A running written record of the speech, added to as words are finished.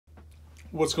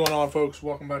What's going on, folks?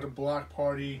 Welcome back to Block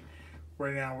Party.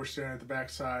 Right now we're staring at the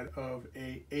backside of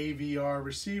a AVR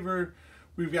receiver.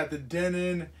 We've got the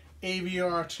Denon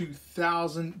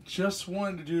AVR-2000. Just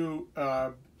wanted to do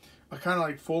a kind of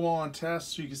like full-on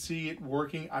test so you can see it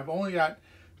working. I've only got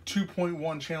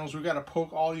 2.1 channels. We've got a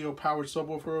Polk Audio powered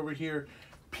subwoofer over here,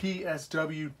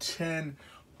 PSW10.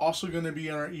 Also going to be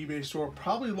in our eBay store.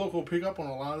 Probably local pickup on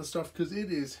a lot of stuff because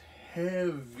it is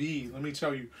heavy. Let me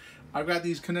tell you. I've got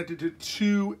these connected to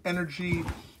 2 energy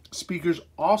speakers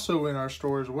also in our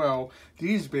store as well.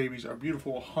 These babies are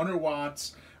beautiful. 100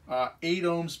 watts, 8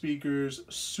 ohm speakers,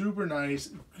 super nice,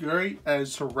 great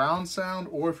as surround sound,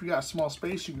 or if you got a small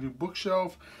space, you can do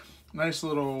bookshelf. Nice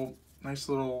little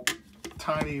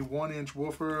tiny 1-inch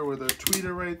woofer with a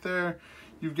tweeter right there.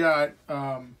 You've got,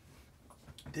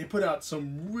 they put out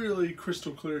some really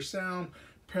crystal clear sound.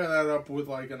 Pair that up with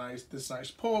like this nice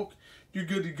Polk, you're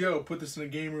good to go. Put this in a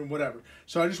game room, whatever.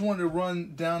 So I just wanted to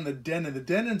run down the Denon. The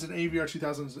Denon's an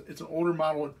AVR-2000. It's an older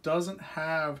model. It doesn't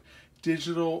have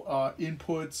digital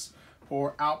inputs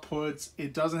or outputs.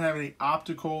 It doesn't have any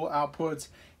optical outputs.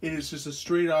 It is just a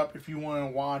straight up, if you want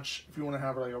to watch, if you want to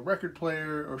have like a record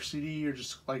player or CD or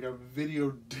just like a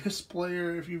video disc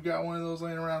player, if you've got one of those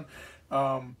laying around.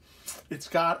 It's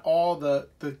got all the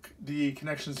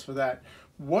connections for that.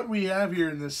 What we have here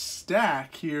in this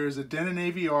stack here is a Denon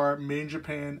AVR made in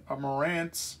Japan, a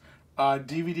Marantz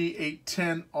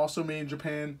DVD810 also made in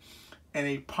Japan, and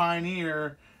a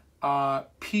Pioneer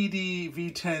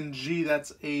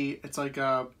PD-V10G. It's like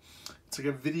a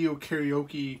video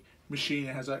karaoke machine.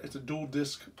 It's a dual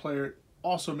disc player,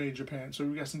 also made in Japan. So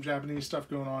we got some Japanese stuff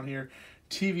going on here.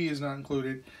 TV is not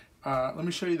included. Let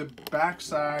me show you the back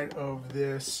side of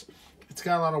this. It's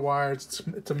got a lot of wires.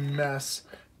 It's a mess.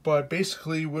 But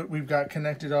basically what we've got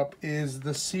connected up is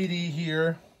the CD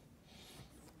here.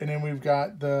 And then we've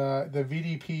got the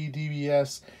VDP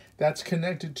DBS. That's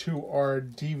connected to our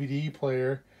DVD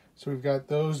player. So we've got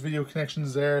those video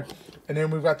connections there. And then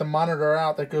we've got the monitor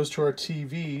out that goes to our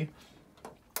TV.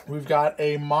 We've got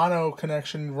a mono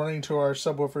connection running to our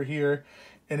subwoofer here.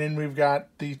 And then we've got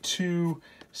the 2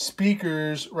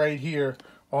 speakers right here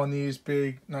on these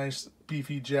big, nice,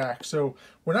 beefy jacks. So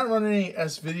we're not running any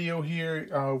S-video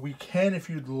here. We can, if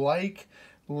you'd like,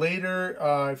 later.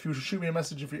 If you shoot me a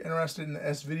message if you're interested in the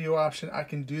S-video option, I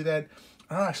can do that.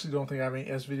 I actually don't think I have any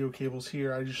S-video cables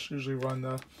here. I just usually just run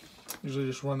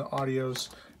the audios.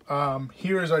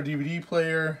 Here is our DVD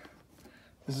player.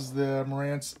 This is the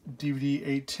Marantz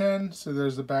DVD810. So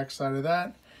there's the back side of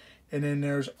that. And then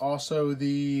there's also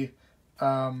the,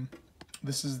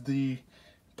 this is the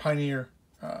Pioneer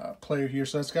player here.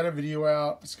 So it's got a video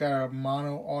out. It's got a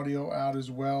mono audio out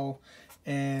as well.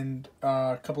 And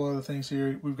a couple other things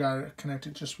here. We've got it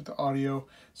connected just with the audio.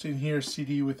 So you can hear a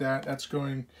CD with that. That's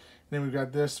going. And then we've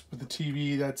got this with the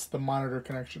TV. That's the monitor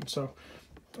connection. So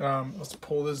let's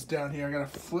pull this down here. I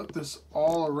got to flip this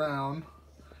all around.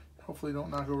 Hopefully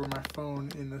don't knock over my phone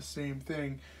in the same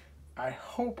thing. I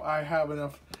hope I have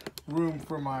enough room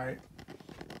for my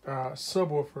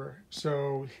subwoofer.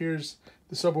 So here's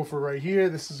the subwoofer right here.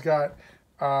 This has got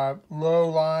low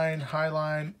line, high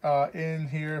line in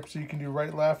here, so you can do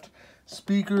right, left.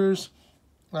 Speakers,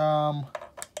 yeah,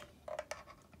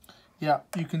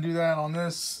 you can do that on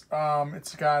this.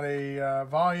 It's got a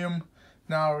volume.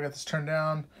 Now we got this turned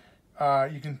down.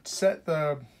 You can set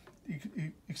the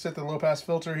you set the low pass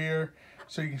filter here,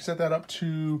 so you can set that up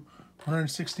to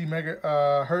 160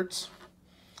 megahertz.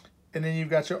 And then you've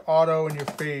got your auto and your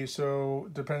phase. So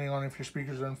depending on if your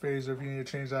speakers are in phase or if you need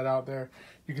to change that out there,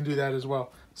 you can do that as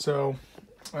well. So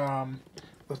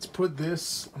let's put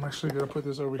this, I'm actually going to put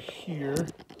this over here.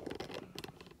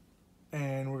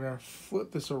 And we're going to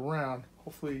flip this around.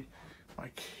 Hopefully my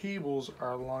cables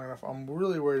are long enough. I'm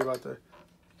really worried about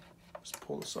let's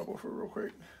pull the subwoofer real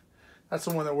quick. That's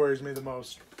the one that worries me the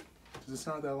most, because it's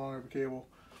not that long of a cable.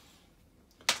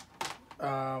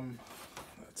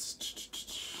 This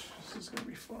is going to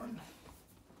be fun.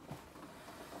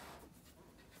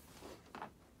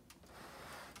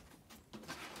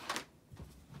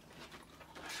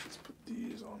 Let's put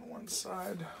these on one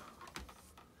side.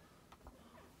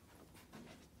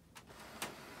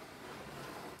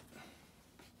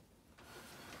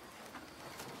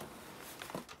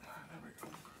 There we go.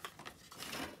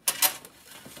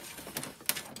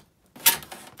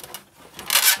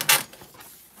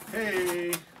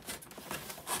 Hey!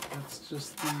 That's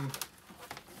just the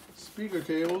speaker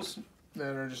cables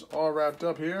that are just all wrapped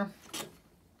up here.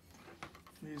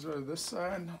 These are this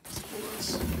side. Let's pull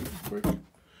this quick.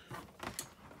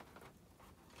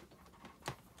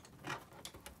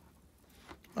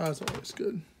 That's always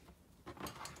good.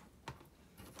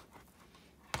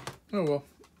 Oh well.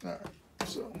 Alright,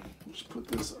 so just put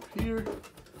this up here.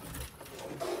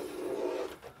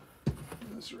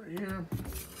 This right here.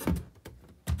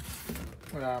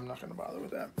 Nah, I'm not going to bother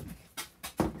with that.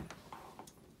 Here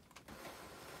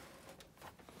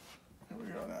we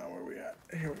go now. Where are we at?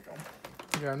 Here we go.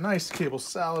 We got a nice cable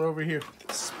salad over here with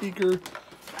the speaker.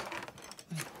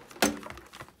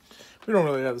 We don't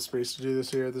really have the space to do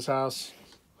this here at this house.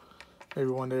 Maybe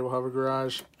one day we'll have a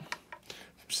garage.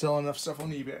 I'm selling enough stuff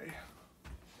on eBay.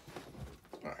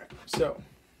 Alright, so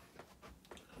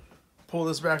pull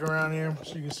this back around here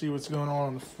so you can see what's going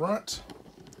on the front.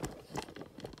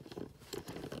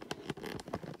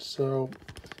 So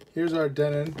here's our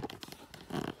Denon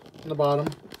on the bottom,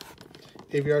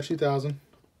 AVR-2000.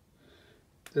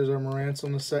 There's our Marantz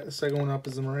on the second one up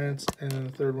is the Marantz, and then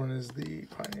the third one is the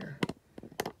Pioneer.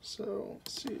 So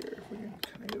let's see here if we can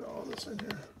kind of get all this in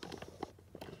here.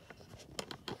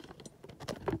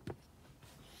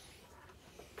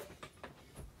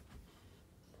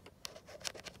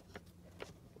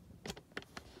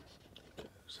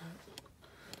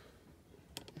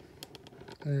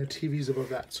 And the TV's above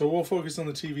that. So we'll focus on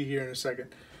the TV here in a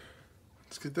second.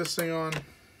 Let's get this thing on. Get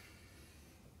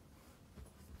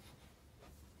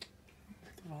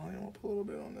the volume up a little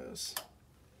bit on this.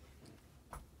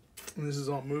 And this is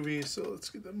all movie, so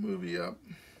let's get the movie up.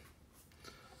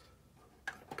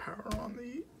 Power on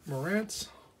the Marantz.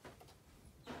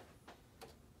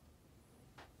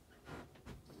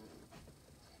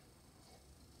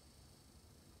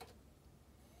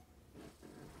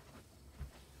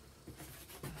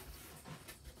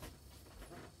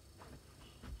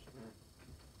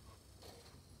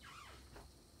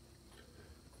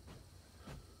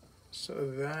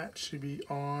 So that should be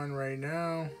on right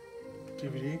now.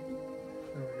 DVD.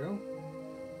 There we go.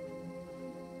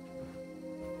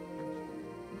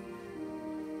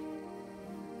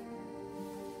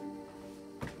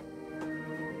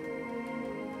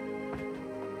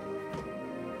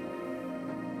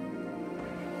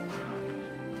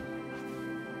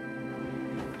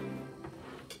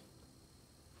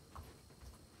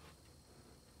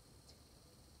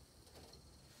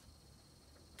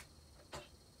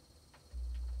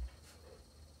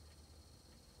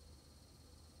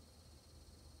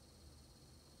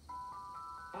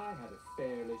 I had a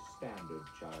fairly standard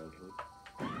childhood.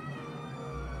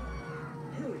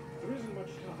 Hurry, there isn't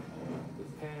much time.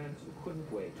 With parents who couldn't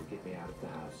wait to get me out of the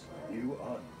house. You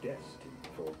are destined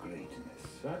for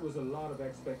greatness. That was a lot of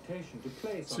expectation to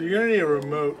place on. So you're gonna need a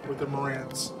remote with the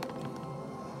Marantz.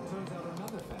 Turns out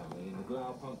another family in the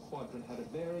Glaupunk quadrant had a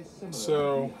very similar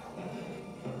So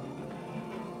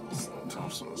That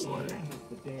was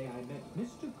the day I met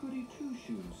Mr. Goody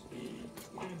Two-Shoes,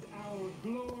 and our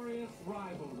glorious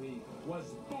rivalry was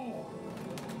born.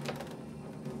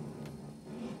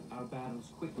 Our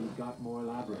battles quickly got more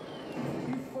elaborate.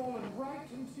 You've fallen right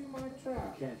into my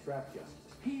trap. You can't trap justice.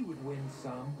 He would win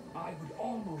some, I would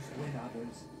almost win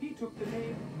others. He took the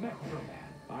name Metro Man.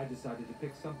 I decided to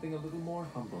pick something a little more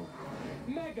humble.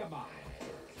 Megamind.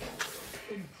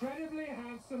 Incredibly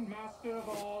handsome master of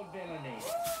all villainy.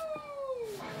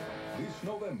 This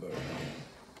November.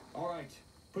 All right,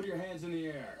 put your hands in the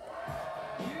air.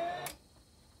 Yeah.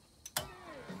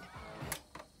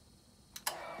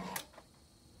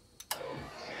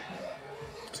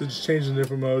 So just change the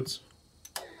different modes.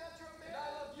 And I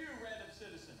love you, random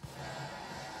citizen.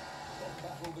 The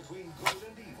battle between good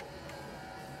and evil.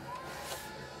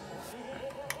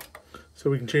 So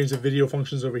we can change the video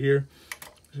functions over here.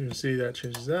 As you can see, that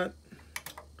changes that.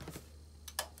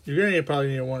 You're gonna probably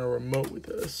need to want a remote with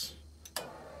this.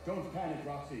 Don't panic,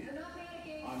 Roxy.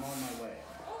 I'm on my way.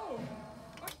 Oh!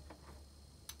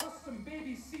 Custom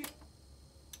baby seat.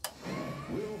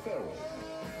 Will Ferrell.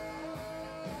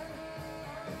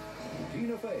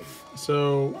 Tina Fey.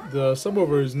 So the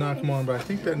subwoofer is not come on, but I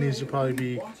think that needs to probably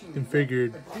be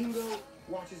configured. A dingo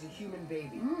watches a human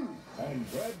baby. And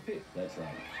Brad Pitt. That's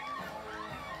right.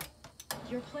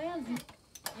 Your plans,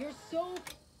 you're so...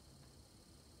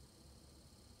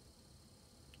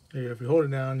 Yeah, if you hold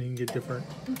it down, you can get different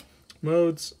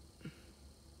modes.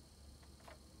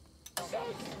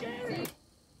 So scary.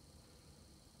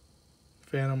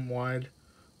 Phantom, wide,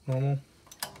 normal.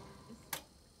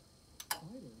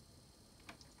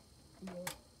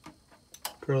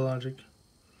 Pro Logic.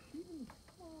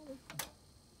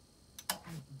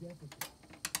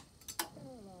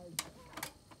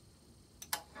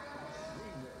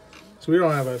 So we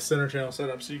don't have a center channel set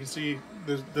up, so you can see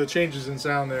the changes in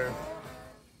sound there.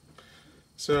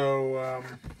 So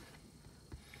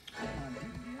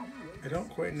I don't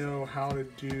quite know how to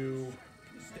do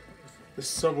the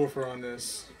subwoofer on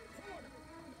this,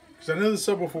 because I know the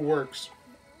subwoofer works.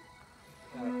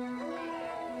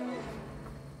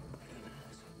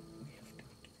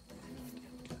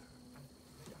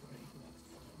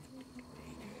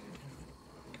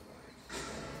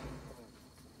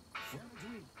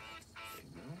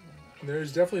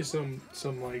 There's definitely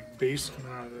some like bass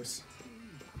coming out of this.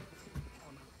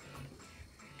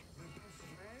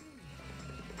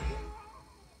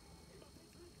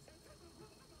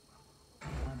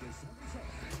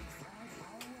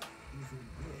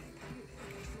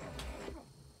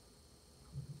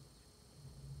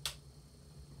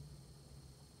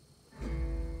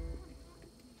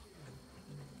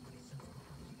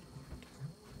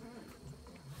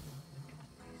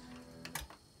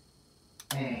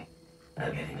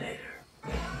 I'm getting later.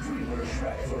 DreamWorks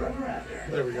Shrek Forever After.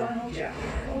 There we go. Final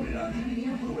chapter. Only on DVD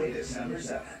and Blu-ray December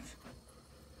 7th.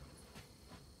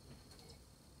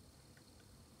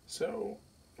 So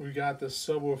we got the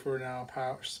subwoofer now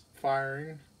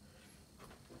firing.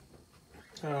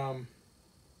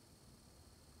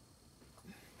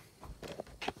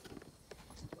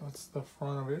 That's the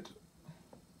front of it.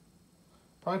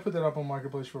 Probably put that up on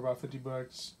Marketplace for about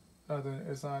 $50.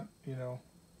 It's not, you know,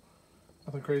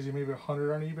 nothing crazy. Maybe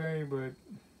 100 on eBay, but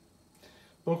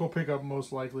local pickup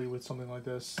most likely with something like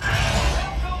this.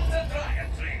 Welcome to Dragon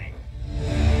Training.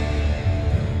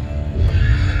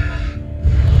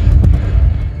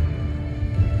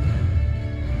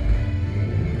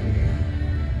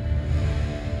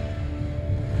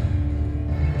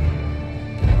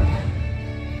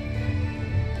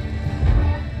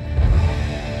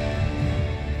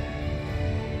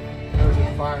 There's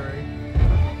it firing.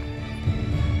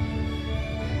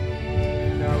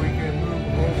 Now we can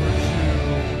move over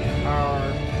to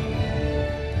our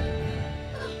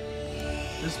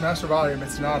this master volume.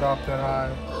 It's not up that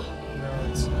high. You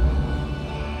know,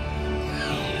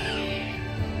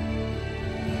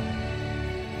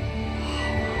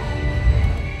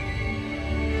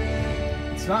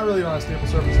 it's not really on a stable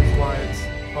surface. That's why it's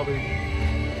probably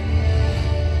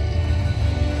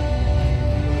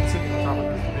sitting on top of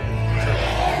this bit.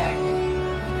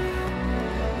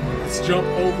 So let's jump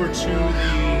over to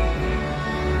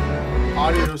the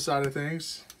audio side of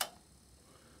things.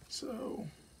 So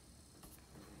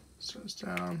let's turn this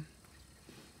down.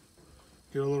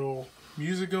 Get a little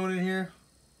music going in here.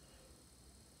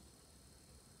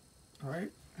 All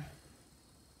right.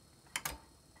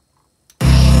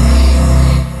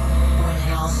 When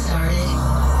it all started,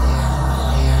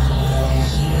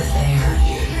 he was there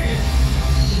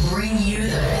to bring you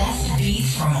the best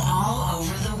beats from all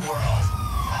over the world.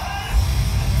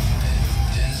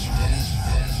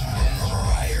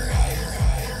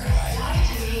 Life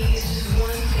to me is just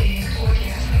one big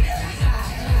orgasm.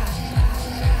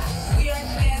 We are the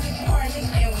dance department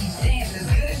and we dance as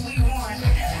good as we want.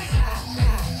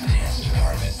 Dance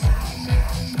department.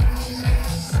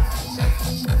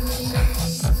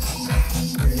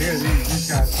 You can hear these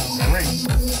guys sound great.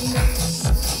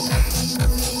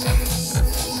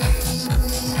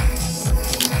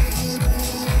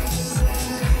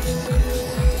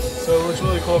 So what's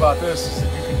really cool about this is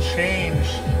that you can change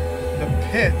the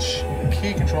pitch, the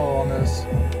key control on this.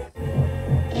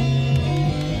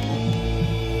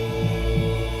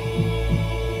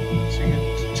 So you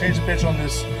can change the pitch on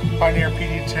this Pioneer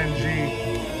PD-10G.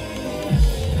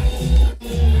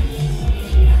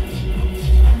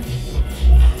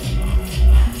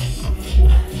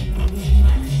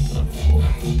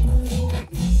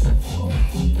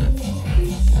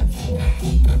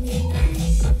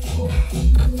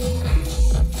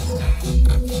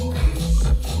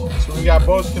 So we got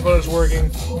both components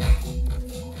working.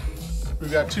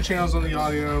 We've got two channels on the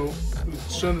audio. We've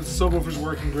shown that the subwoofer's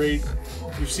working great.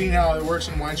 We've seen how it works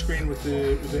in widescreen with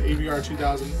the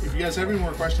AVR-2000. If you guys have any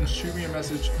more questions, shoot me a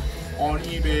message on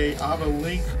eBay. I'll have a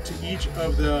link to each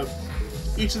of the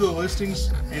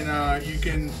listings, and you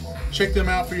can check them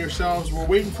out for yourselves. We're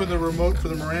waiting for the remote for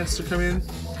the Marantz to come in,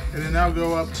 and then that'll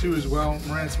go up too as well.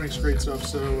 Marantz makes great stuff,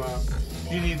 so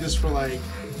if you need this for like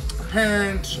a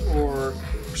parent or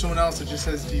for someone else that just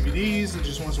has DVDs, that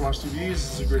just wants to watch DVDs,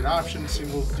 this is a great option,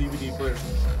 single DVD player.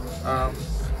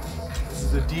 This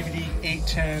is the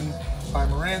DVD810 by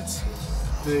Marantz,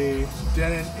 the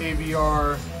Denon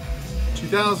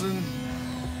AVR-2000,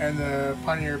 and the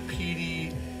Pioneer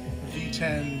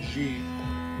PD-V10G.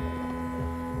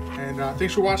 And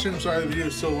thanks for watching. I'm sorry the video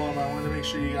is so long, but I wanted to make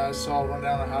sure you guys saw a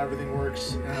rundown of how everything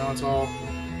works and how it's all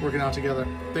working out together.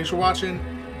 Thanks for watching.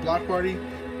 Block Party.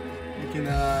 You can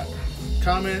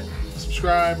comment,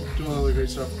 subscribe, do all the other great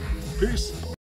stuff. Peace.